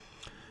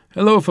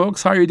Hello,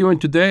 folks. How are you doing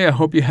today? I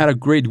hope you had a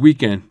great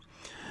weekend.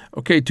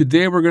 Okay,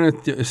 today we're going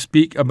to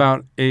speak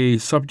about a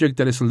subject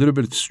that is a little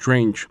bit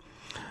strange.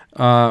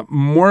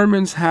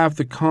 Mormons have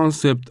the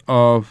concept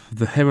of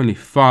the Heavenly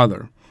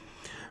Father,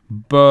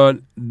 but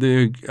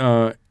it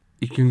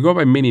can go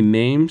by many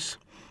names,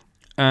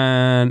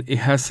 and it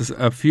has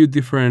a few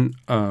different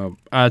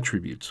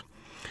attributes.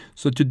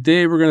 So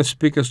today we're going to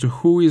speak as to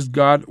who is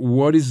God,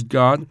 what is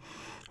God,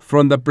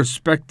 from the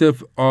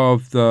perspective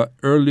of the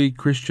early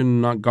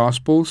Christian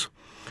Gospels.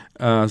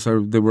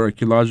 So they were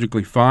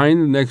archaeologically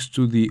found next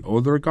to the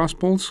other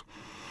Gospels.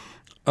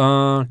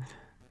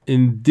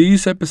 In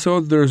this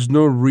episode, there's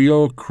no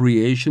real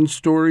creation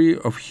story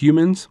of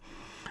humans.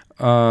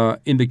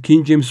 In the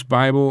King James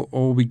Bible,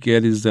 all we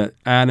get is that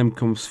Adam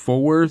comes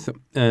forward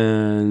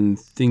and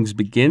things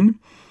begin.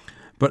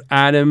 But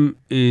Adam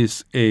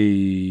is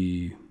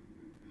a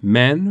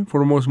man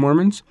for most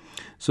Mormons.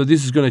 So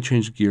this is going to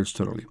change gears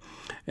totally.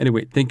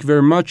 Anyway, thank you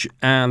very much,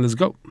 and let's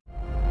go.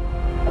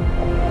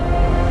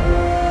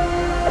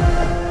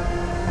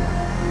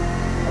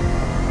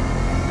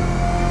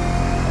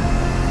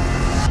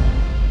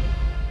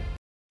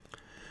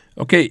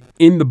 Okay,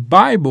 in the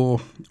Bible,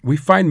 we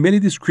find many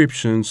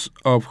descriptions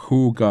of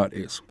who God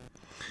is.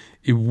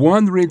 If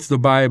one reads the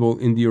Bible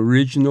in the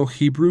original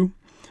Hebrew,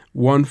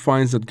 one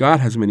finds that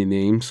God has many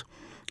names.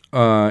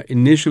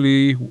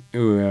 Initially,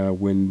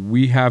 when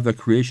we have the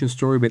creation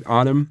story with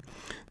Adam,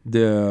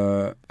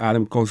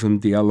 Adam calls him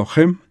the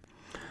Elohim.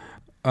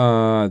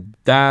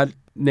 That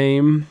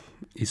name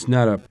is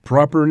not a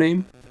proper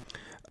name.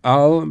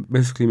 Al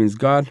basically means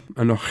God,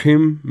 and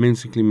Elohim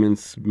basically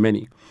means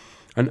many.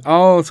 And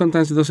Al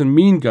sometimes it doesn't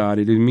mean God;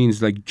 it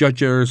means like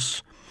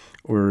judges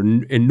or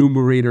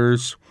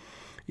enumerators.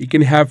 It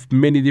can have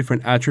many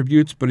different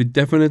attributes, but it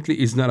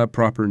definitely is not a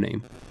proper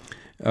name.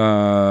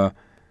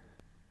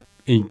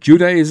 In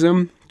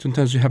Judaism,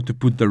 sometimes you have to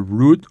put the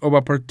root of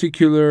a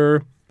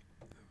particular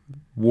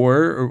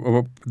word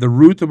or the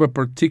root of a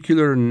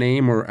particular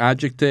name or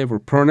adjective or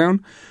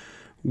pronoun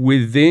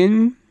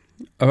within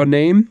a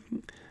name.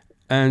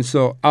 And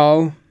so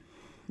Al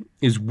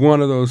is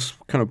one of those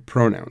kind of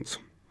pronouns.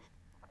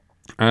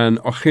 And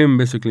Ohim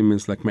basically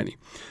means like many.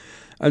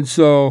 And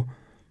so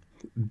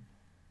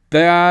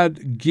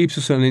that gives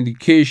us an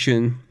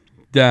indication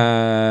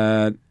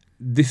that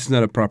this is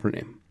not a proper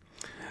name.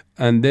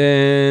 And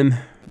then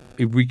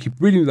if we keep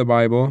reading the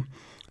Bible,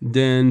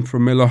 then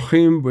from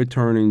Elohim we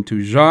turn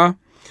into Jah,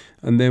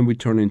 and then we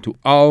turn into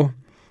Al,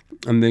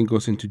 and then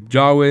goes into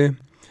Yahweh.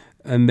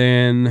 And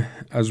then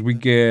as we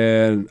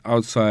get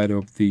outside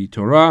of the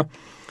Torah,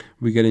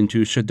 we get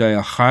into Shaddai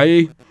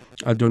Achai,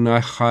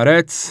 Adonai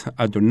Charetz,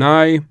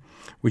 Adonai,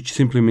 which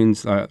simply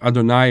means,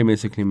 Adonai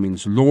basically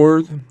means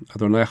Lord.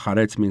 Adonai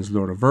Charetz means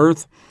Lord of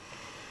Earth.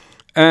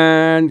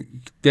 And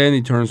then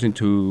it turns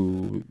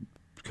into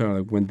kind of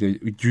like when the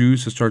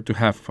Jews start to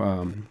have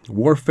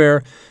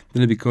warfare,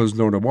 then it becomes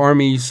Lord of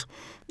Armies.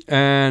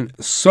 And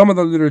some of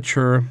the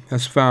literature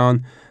has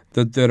found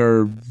that there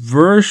are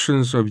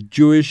versions of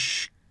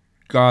Jewish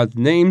God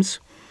names,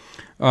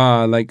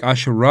 like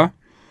Asherah,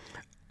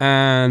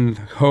 and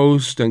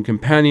host and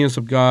companions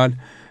of God.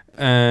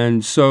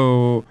 And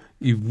so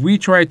if we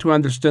try to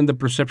understand the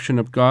perception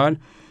of God,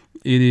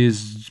 it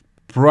is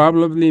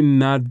probably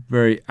not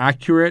very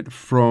accurate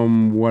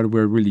from what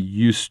we're really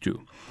used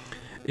to.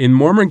 In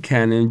Mormon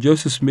canon,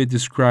 Joseph Smith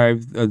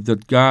described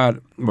that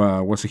God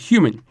was a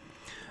human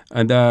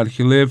and that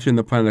he lived in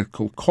the planet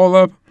called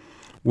Kolob.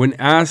 When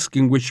asked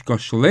in which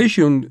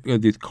constellation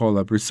did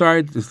Kolob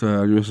reside,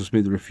 Joseph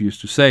Smith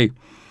refused to say.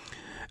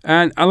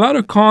 And a lot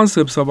of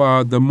concepts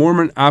about the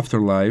Mormon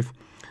afterlife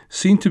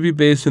seem to be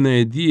based on the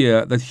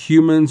idea that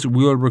humans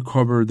will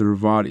recover their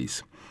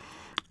bodies.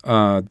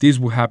 This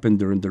will happen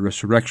during the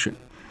resurrection.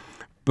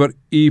 But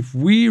if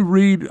we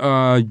read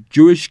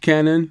Jewish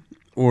canon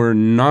or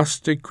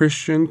Gnostic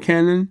Christian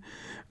canon,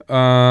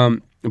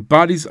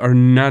 bodies are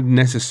not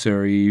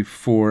necessary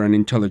for an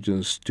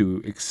intelligence to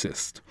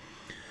exist.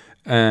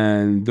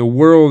 And the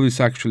world is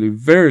actually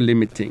very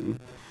limiting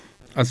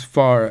as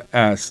far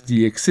as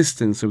the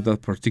existence of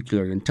that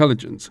particular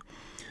intelligence.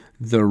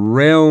 The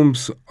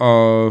realms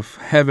of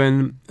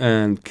heaven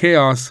and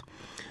chaos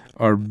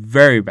are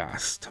very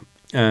vast,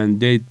 and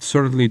they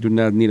certainly do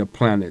not need a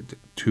planet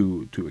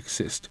to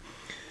exist.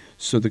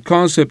 So the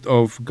concept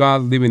of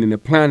God living in a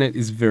planet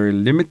is very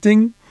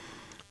limiting.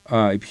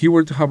 If he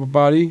were to have a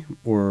body,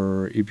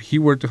 or if he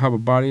were to have a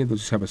body,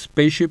 does he have a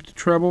spaceship to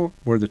travel?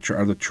 Where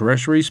are the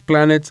terrestrial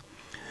planets?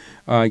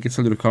 It gets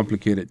a little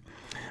complicated.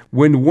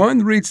 When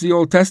one reads the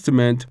Old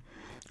Testament,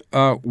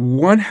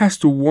 one has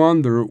to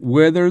wonder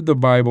whether the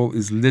Bible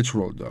is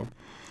literal, though.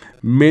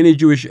 Many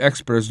Jewish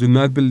experts do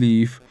not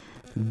believe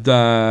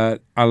that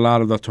a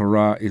lot of the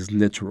Torah is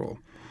literal.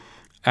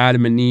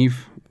 Adam and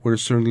Eve were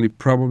certainly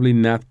probably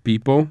not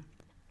people.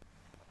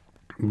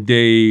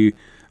 They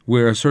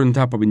were a certain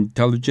type of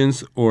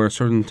intelligence or a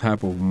certain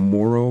type of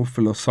moral,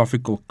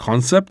 philosophical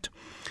concept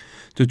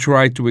to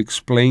try to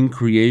explain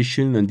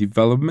creation and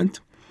development.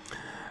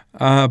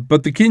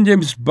 But the King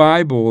James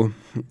Bible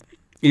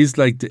is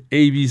like the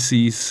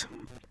ABCs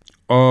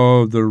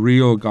of the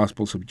real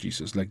Gospels of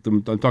Jesus.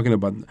 I'm talking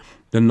about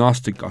the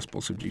Gnostic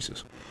Gospels of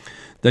Jesus.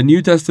 The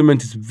New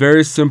Testament is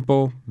very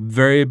simple,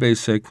 very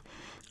basic,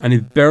 and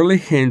it barely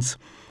hints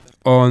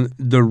on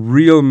the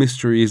real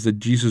mysteries that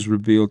Jesus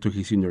revealed to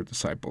his inner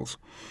disciples.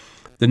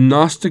 The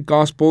Gnostic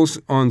Gospels,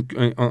 on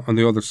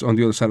the other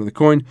side of the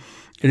coin,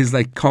 it is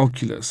like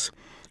calculus.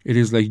 It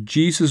is like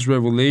Jesus'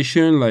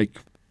 revelation, like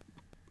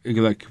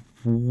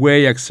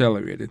way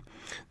accelerated.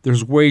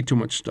 There's way too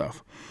much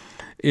stuff.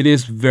 It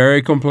is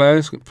very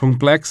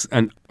complex,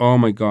 and oh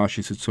my gosh,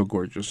 is it so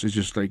gorgeous. It's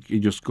just like, it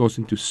just goes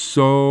into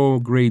so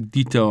great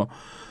detail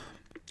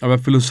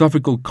about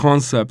philosophical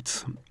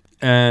concepts,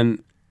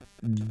 and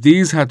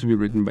these had to be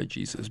written by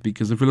Jesus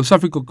because the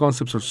philosophical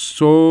concepts are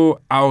so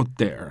out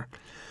there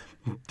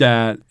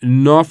that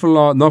no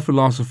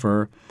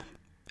philosopher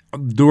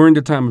during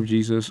the time of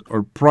Jesus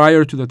or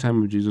prior to the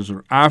time of Jesus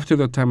or after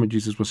the time of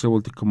Jesus was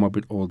able to come up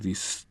with all this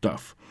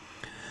stuff.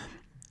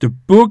 The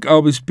book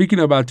I'll be speaking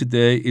about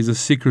today is The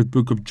Secret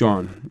Book of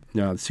John.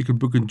 The Secret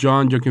Book of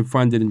John, you can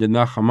find it in the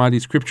Nag Hammadi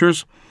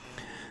scriptures.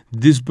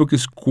 This book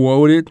is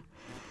quoted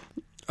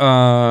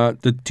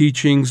the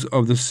teachings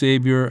of the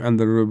Savior and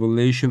the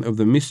revelation of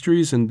the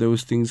mysteries and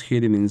those things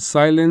hidden in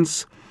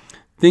silence,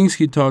 things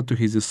he taught to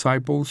his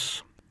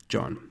disciples,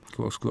 John,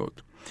 close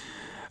quote.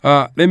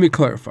 Let me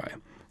clarify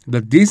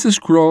that this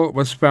scroll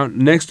was found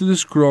next to the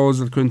scrolls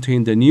that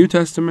contain the New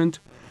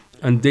Testament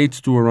and dates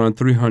to around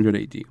 300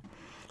 AD.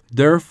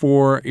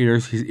 Therefore,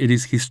 it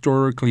is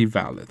historically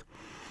valid.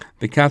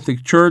 The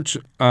Catholic Church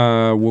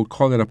will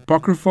call it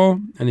apocryphal,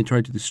 and it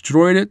tried to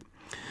destroy it,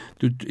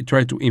 it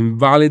tried to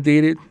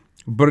invalidate it,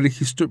 but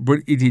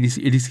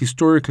it is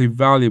historically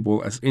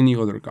valuable as any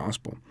other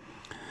gospel.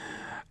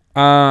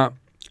 Okay,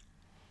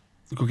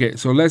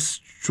 so let's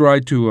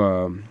try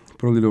to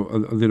put a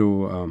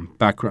little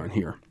background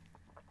here.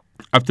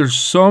 After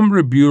some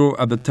rebuttal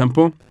at the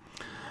temple,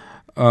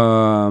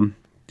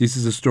 this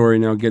is a story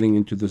now getting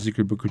into the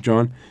Secret Book of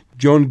John.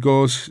 John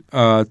goes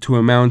to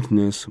a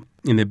mountainous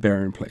in a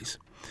barren place.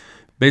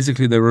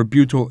 Basically, the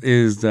rebuttal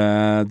is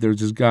that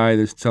there's this guy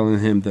that's telling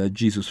him that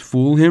Jesus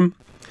fooled him,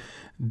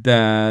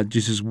 that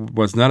Jesus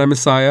was not a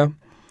Messiah,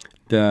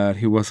 that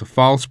he was a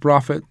false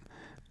prophet,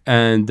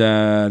 and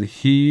that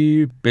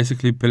he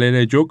basically played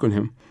a joke on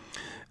him.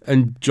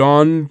 And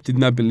John did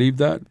not believe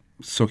that,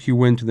 so he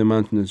went to the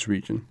mountainous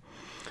region.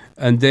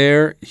 And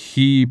there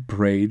he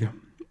prayed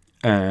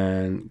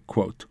and,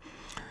 quote,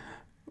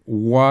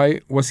 "Why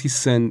was he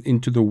sent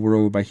into the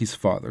world by his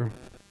Father?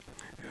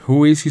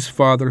 Who is his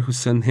Father who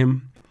sent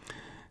him?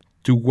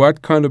 To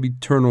what kind of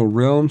eternal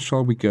realm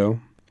shall we go?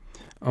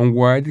 And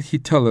why did he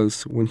tell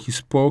us when he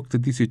spoke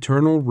that this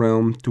eternal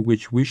realm to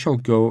which we shall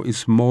go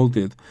is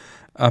molded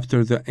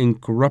after the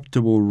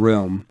incorruptible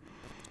realm?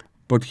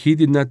 But he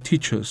did not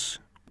teach us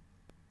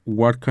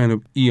what kind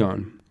of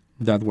eon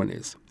that one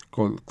is."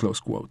 Close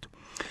quote.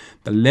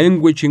 The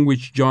language in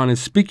which John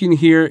is speaking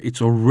here,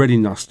 it's already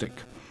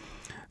Gnostic.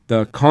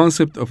 The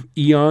concept of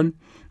eon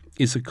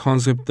is a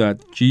concept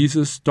that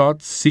Jesus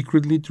taught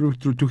secretly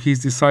to his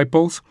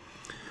disciples,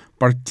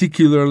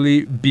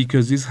 particularly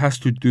because this has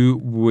to do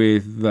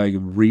with the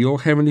real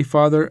Heavenly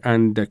Father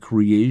and the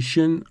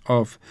creation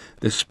of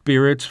the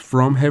spirits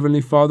from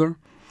Heavenly Father.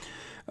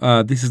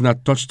 This is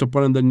not touched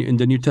upon in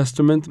the New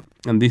Testament,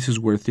 and this is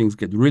where things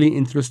get really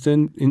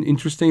interesting,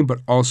 but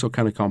also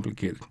kind of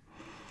complicated.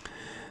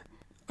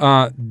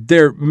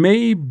 There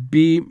may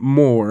be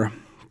more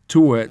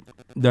to it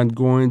than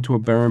going to a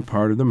barren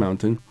part of the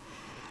mountain.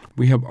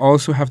 We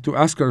also have to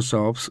ask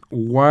ourselves,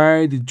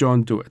 why did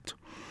John do it?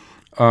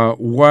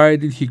 Why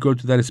did he go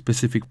to that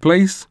specific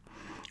place?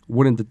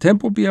 Wouldn't the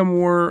temple be a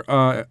more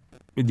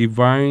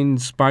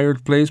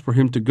divine-inspired place for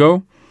him to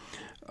go?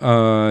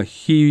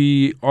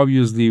 He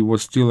obviously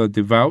was still a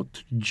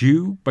devout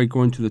Jew by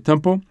going to the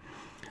temple.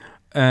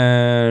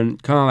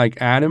 And kind of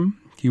like Adam,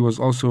 he was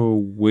also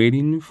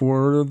waiting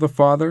for the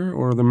Father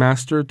or the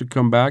Master to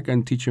come back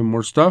and teach him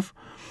more stuff.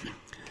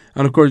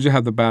 And of course, you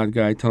have the bad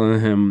guy telling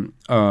him,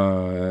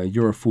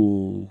 you're a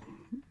fool,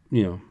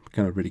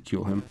 kind of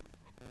ridicule him.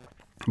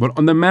 But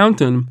on the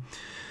mountain,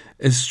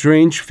 a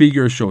strange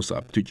figure shows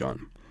up to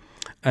John.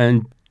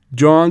 And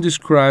John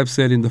describes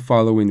it in the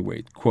following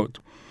way, quote,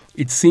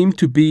 "It seemed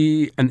to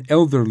be an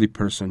elderly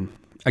person.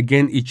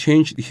 Again, it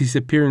changed his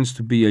appearance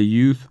to be a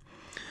youth.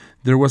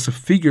 There was a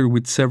figure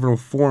with several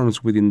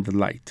forms within the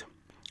light."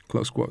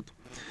 Close quote.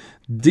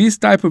 This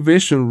type of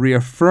vision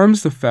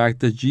reaffirms the fact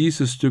that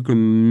Jesus took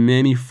on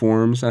many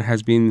forms and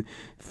has been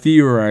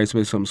theorized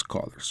by some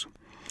scholars.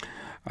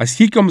 As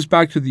he comes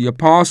back to the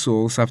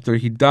apostles after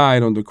he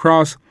died on the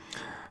cross,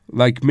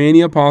 like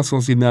many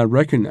apostles did not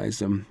recognize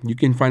them. You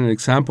can find an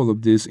example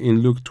of this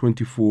in Luke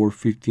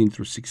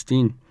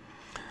 24:15-16.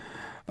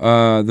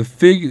 The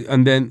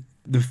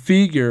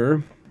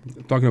figure,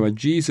 talking about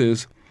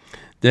Jesus,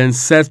 then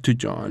said to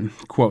John,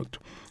 quote,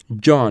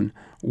 "John,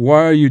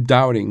 why are you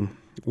doubting?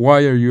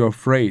 Why are you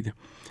afraid?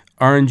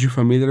 Aren't you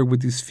familiar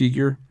with this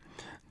figure?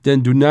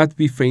 Then do not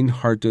be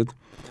faint-hearted.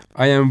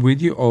 I am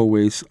with you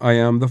always. I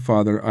am the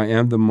Father. I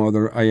am the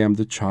Mother. I am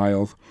the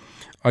child.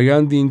 I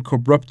am the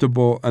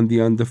incorruptible and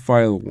the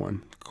undefiled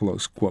one.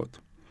 Close quote.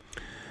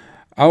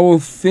 I will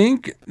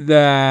think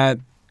that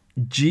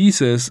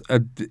Jesus,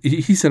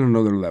 he's at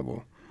another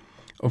level.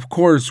 Of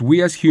course,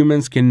 we as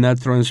humans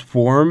cannot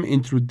transform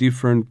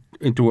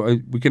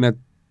we cannot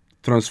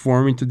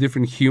transform into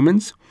different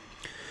humans.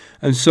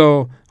 And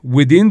so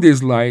within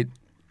this light,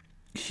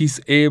 he's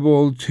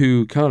able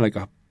to kind of like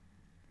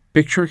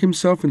picture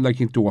himself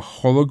into a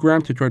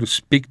hologram to try to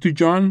speak to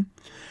John.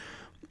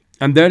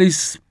 And that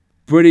is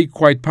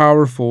quite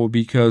powerful,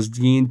 because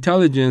the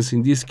intelligence,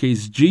 in this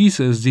case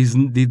Jesus,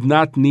 did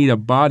not need a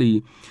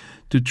body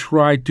to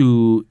try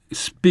to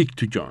speak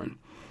to John.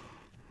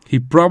 He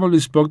probably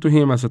spoke to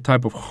him as a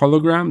type of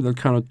hologram that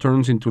kind of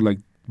turns into like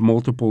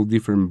multiple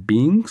different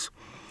beings.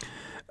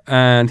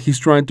 And he's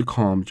trying to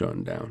calm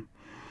John down.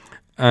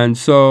 And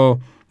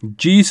so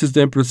Jesus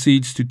then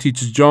proceeds to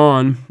teach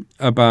John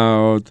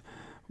about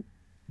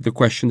the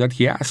question that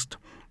he asked.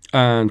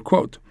 And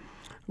quote,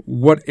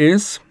 what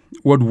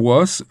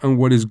was, and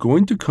what is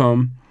going to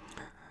come,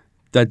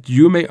 that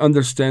you may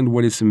understand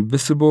what is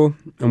invisible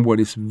and what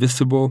is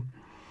visible,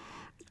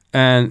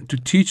 and to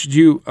teach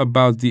you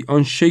about the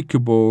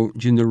unshakable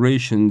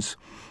generations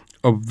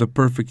of the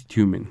perfect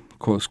human,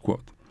 close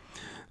quote.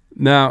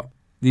 Now,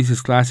 this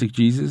is classic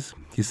Jesus.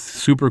 He's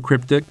super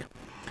cryptic.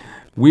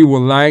 We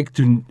will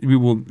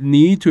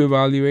need to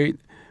evaluate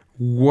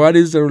what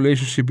is the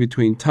relationship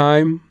between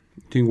time,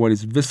 between what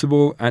is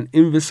visible and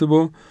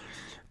invisible,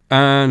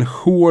 and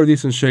who are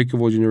these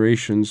unshakable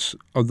generations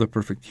of the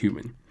perfect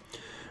human.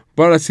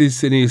 But as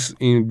it is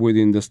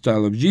within the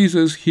style of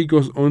Jesus, he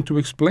goes on to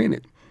explain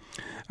it.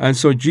 And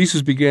so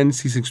Jesus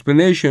begins his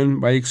explanation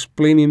by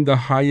explaining the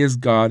highest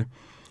God,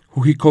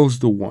 who he calls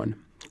the One.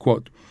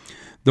 Quote,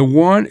 the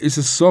One is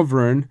a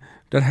sovereign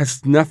that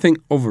has nothing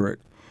over it.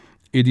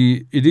 It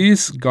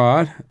is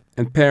God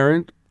and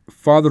parent,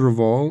 Father of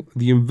all,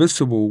 the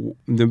invisible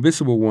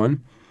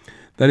One,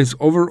 that is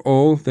over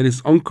all, that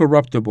is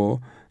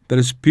uncorruptible, that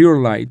is pure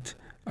light,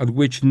 at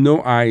which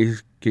no eye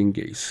can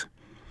gaze.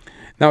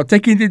 Now,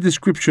 taking the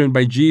description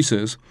by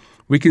Jesus,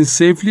 we can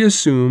safely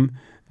assume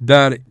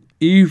that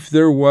if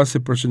there was a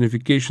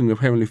personification of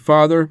Heavenly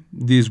Father,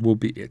 this will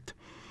be it.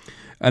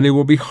 And it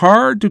will be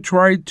hard to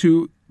try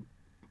to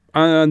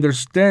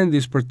understand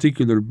this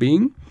particular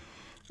being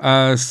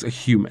as a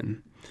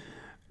human,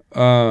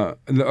 at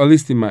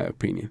least in my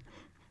opinion.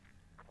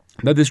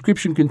 The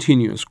description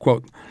continues,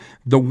 quote,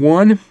 the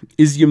One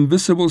is the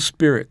invisible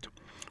spirit.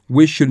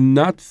 We should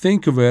not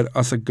think of it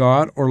as a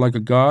god or like a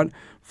god,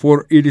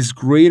 for it is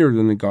greater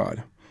than a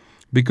god,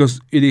 because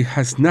it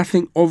has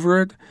nothing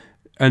over it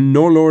and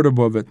no lord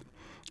above it.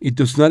 It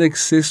does not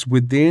exist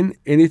within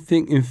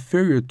anything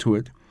inferior to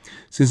it.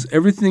 Since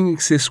everything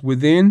exists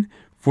within,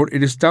 for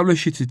it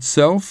establishes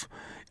itself,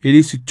 it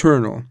is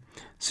eternal.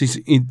 Since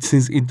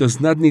it does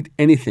not need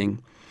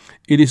anything,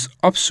 it is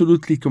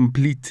absolutely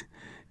complete.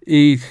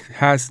 It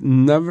has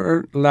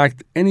never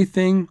lacked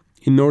anything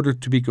in order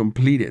to be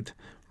completed.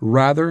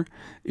 Rather,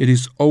 it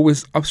is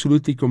always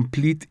absolutely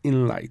complete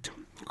in light.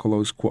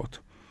 Close quote.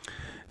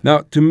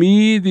 Now, to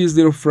me, this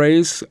little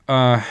phrase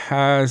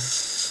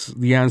has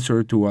the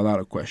answer to a lot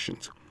of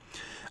questions.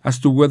 As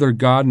to whether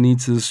God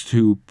needs us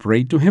to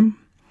pray to him,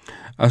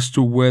 as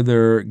to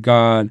whether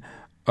God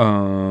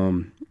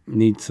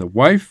needs a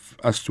wife,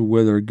 as to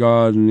whether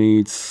God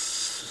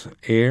needs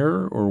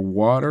air or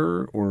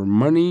water or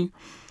money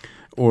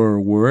or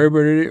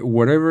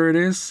whatever it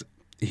is,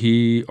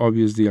 he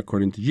obviously,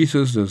 according to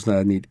Jesus, does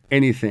not need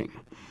anything.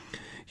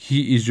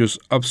 He is just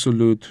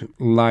absolute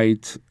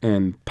light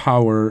and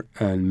power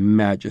and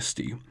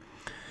majesty.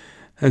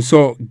 And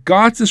so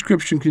God's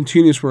description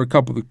continues for a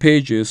couple of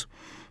pages.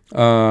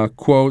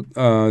 Quote,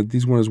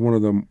 this one is one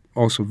of the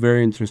also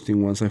very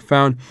interesting ones I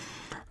found.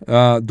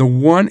 The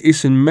One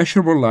is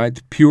immeasurable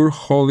light, pure,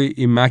 holy,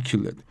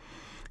 immaculate.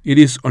 It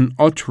is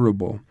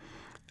unutterable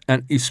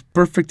and is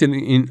perfect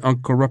in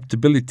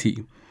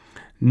uncorruptibility.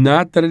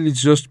 Not that it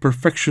is just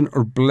perfection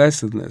or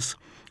blessedness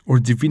or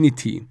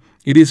divinity.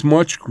 It is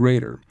much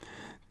greater.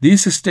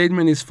 This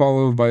statement is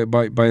followed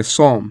by a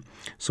psalm.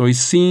 So it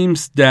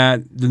seems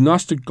that the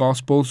Gnostic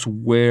Gospels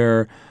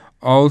were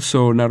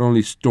also not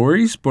only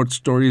stories, but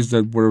stories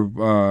that were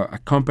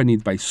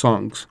accompanied by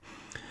songs.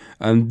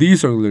 And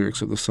these are the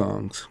lyrics of the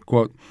songs.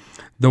 Quote,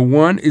 the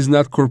One is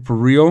not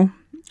corporeal,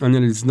 and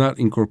it is not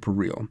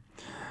incorporeal.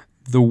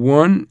 The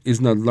One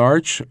is not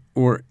large,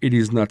 or it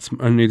is not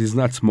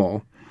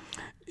small.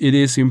 It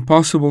is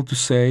impossible to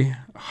say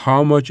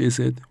how much is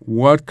it,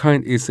 what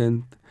kind is it,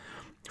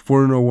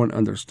 for no one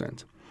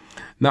understands.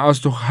 Now, as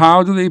to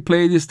how do they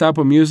play this type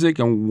of music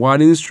and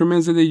what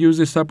instruments do they use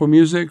this type of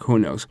music, who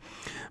knows?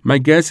 My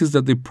guess is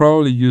that they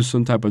probably use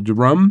some type of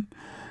drum.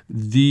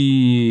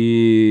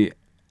 The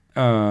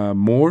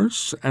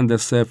Moors and the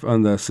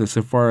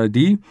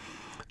Sephardi,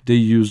 they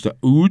use the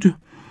oud.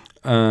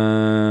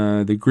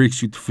 The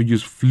Greeks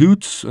used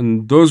flutes,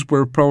 and those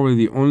were probably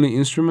the only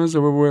instruments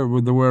that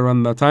were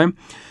around that time.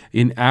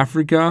 In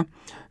Africa,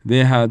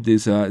 they had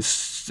these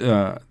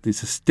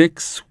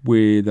sticks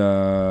with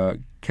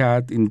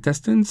cat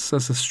intestines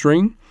as a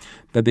string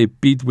that they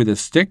beat with a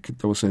stick.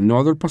 That was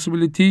another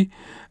possibility.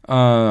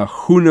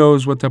 Who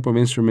knows what type of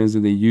instruments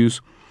that they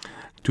use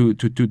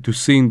to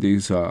sing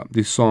these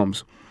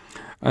psalms.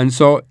 And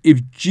so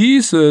if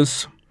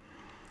Jesus,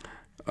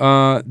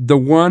 the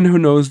one who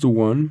knows the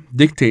one,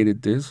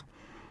 dictated this,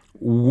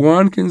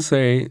 one can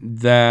say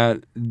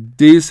that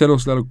this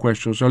settles a lot of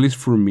questions, or at least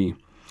for me,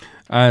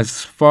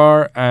 as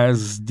far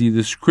as the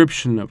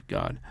description of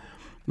God.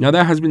 Now,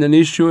 that has been an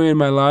issue in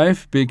my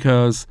life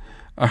because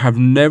I have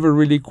never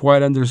really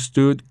quite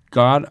understood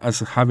God as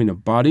having a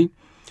body.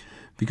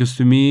 Because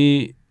to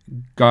me,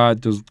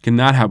 God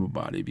cannot have a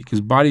body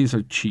because bodies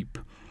are cheap.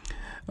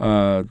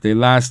 They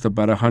last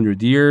about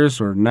 100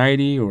 years or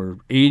 90 or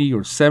 80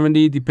 or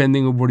 70,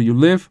 depending on where you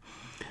live.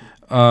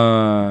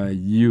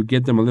 You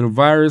get them a little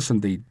virus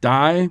and they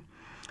die.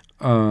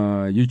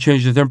 You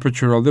change the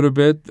temperature a little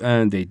bit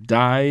and they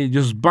die.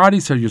 Just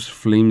bodies are just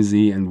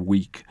flimsy and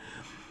weak.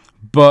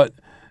 But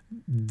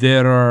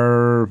there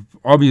are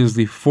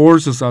obviously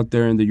forces out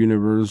there in the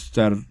universe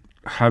that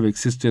have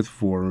existed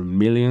for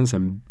millions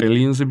and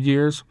billions of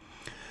years,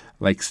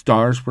 like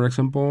stars, for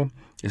example.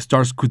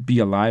 Stars could be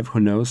alive, who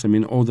knows? I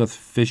mean, all that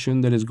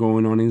fission that is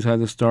going on inside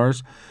the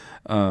stars,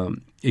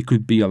 it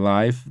could be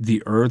alive.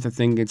 The Earth, I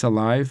think it's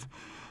alive,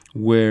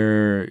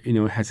 where,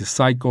 it has its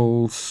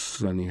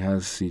cycles and it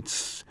has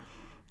its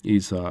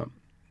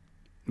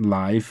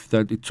life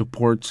that it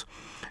supports.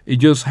 It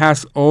just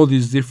has all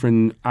these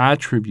different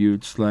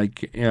attributes,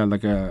 like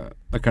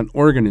an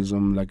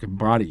organism, like a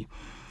body.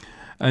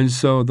 And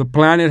so the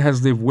planet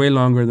has lived way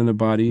longer than a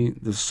body.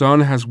 The sun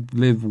has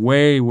lived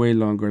way, way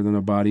longer than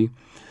a body.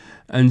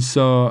 And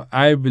so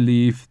I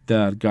believe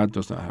that God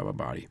does not have a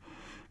body.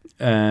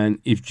 And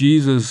if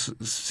Jesus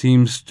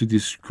seems to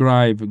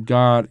describe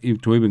God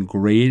to even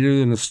greater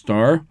than a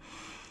star,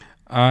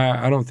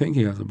 I don't think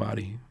he has a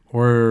body.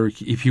 Or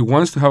if he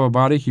wants to have a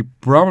body, he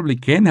probably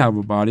can have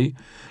a body.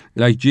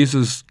 Like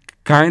Jesus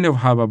kind of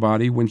have a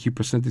body when he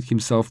presented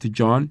himself to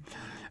John.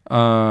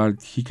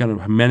 He kind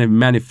of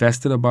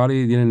manifested a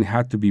body. It didn't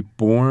have to be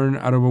born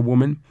out of a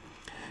woman.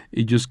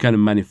 It just kind of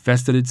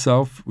manifested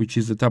itself, which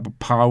is the type of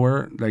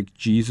power like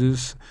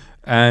Jesus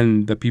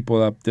and the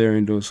people up there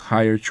in those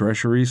higher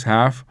treasuries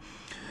have.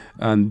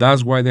 And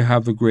that's why they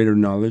have the greater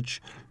knowledge,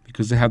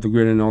 because they have the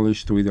greater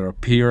knowledge to either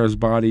appear as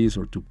bodies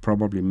or to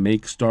probably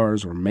make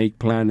stars or make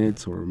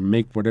planets or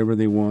make whatever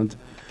they want.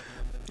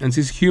 And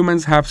since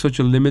humans have such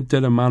a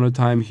limited amount of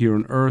time here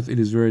on Earth, it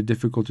is very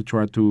difficult to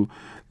try to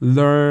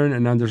learn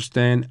and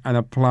understand and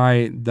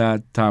apply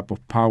that type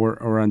of power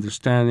or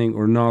understanding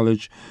or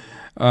knowledge.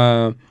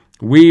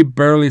 We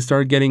barely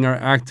start getting our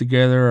act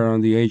together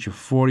around the age of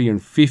 40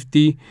 and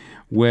 50,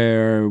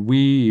 where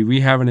we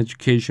have an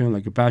education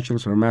like a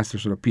bachelor's or a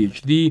master's or a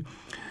PhD,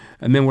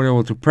 and then we're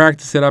able to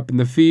practice it up in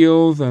the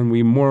field, and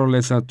we more or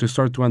less have to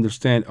start to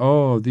understand,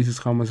 this is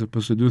how I'm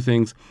supposed to do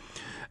things,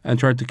 and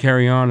try to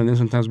carry on, and then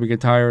sometimes we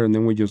get tired, and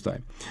then we just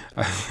die.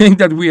 I think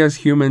that we as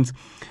humans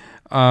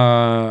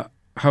have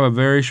a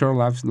very short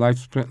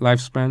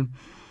lifespan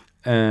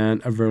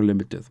and are very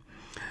limited.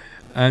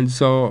 And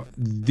so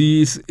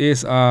this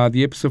is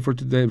the episode for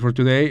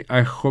today.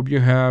 I hope you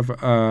have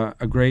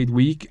a great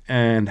week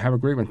and have a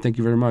great one. Thank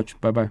you very much.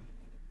 Bye-bye.